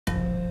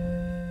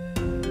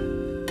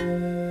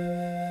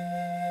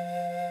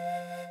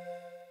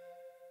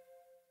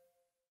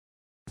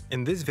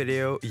In this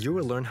video, you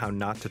will learn how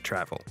not to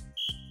travel.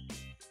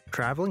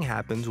 Traveling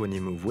happens when you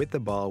move with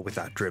the ball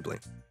without dribbling.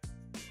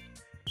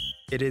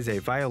 It is a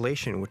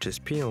violation which is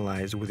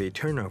penalized with a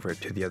turnover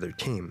to the other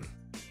team.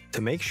 To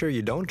make sure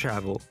you don't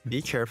travel,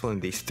 be careful in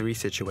these three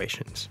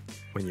situations: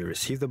 when you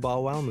receive the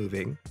ball while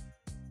moving,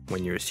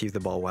 when you receive the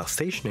ball while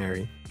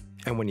stationary,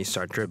 and when you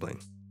start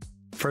dribbling.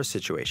 First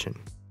situation,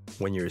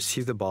 when you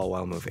receive the ball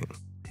while moving.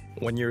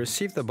 When you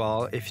receive the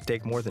ball, if you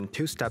take more than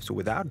 2 steps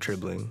without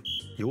dribbling,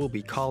 you will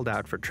be called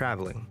out for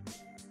traveling.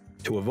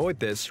 To avoid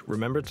this,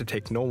 remember to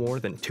take no more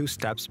than 2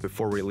 steps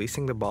before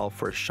releasing the ball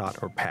for a shot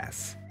or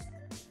pass.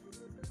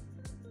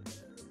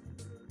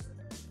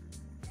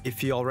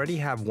 If you already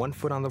have 1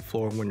 foot on the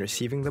floor when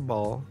receiving the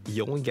ball,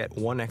 you only get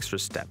 1 extra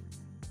step.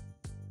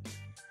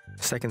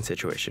 Second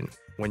situation,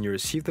 when you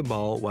receive the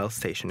ball while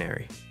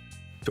stationary.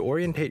 To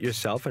orientate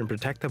yourself and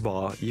protect the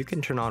ball, you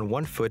can turn on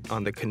 1 foot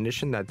on the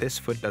condition that this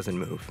foot doesn't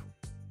move.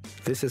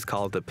 This is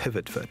called the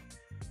pivot foot.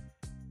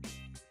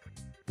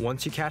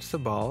 Once you catch the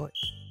ball,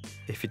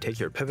 if you take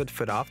your pivot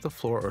foot off the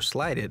floor or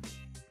slide it,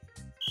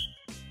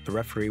 the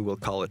referee will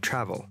call it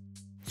travel.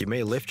 You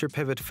may lift your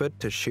pivot foot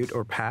to shoot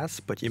or pass,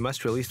 but you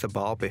must release the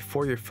ball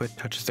before your foot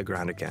touches the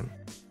ground again.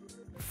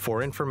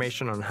 For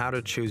information on how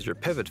to choose your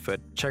pivot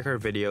foot, check our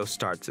video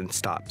starts and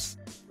stops.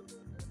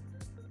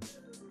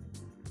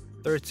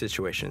 Third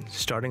situation,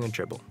 starting a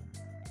dribble.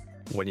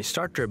 When you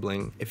start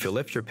dribbling, if you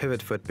lift your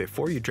pivot foot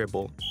before you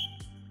dribble,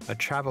 a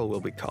travel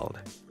will be called.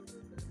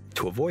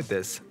 To avoid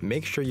this,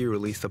 make sure you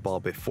release the ball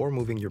before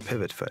moving your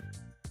pivot foot.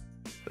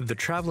 The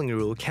traveling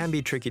rule can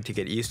be tricky to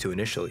get used to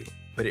initially,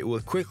 but it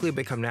will quickly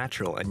become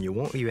natural and you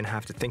won't even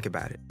have to think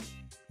about it.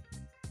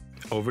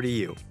 Over to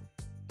you.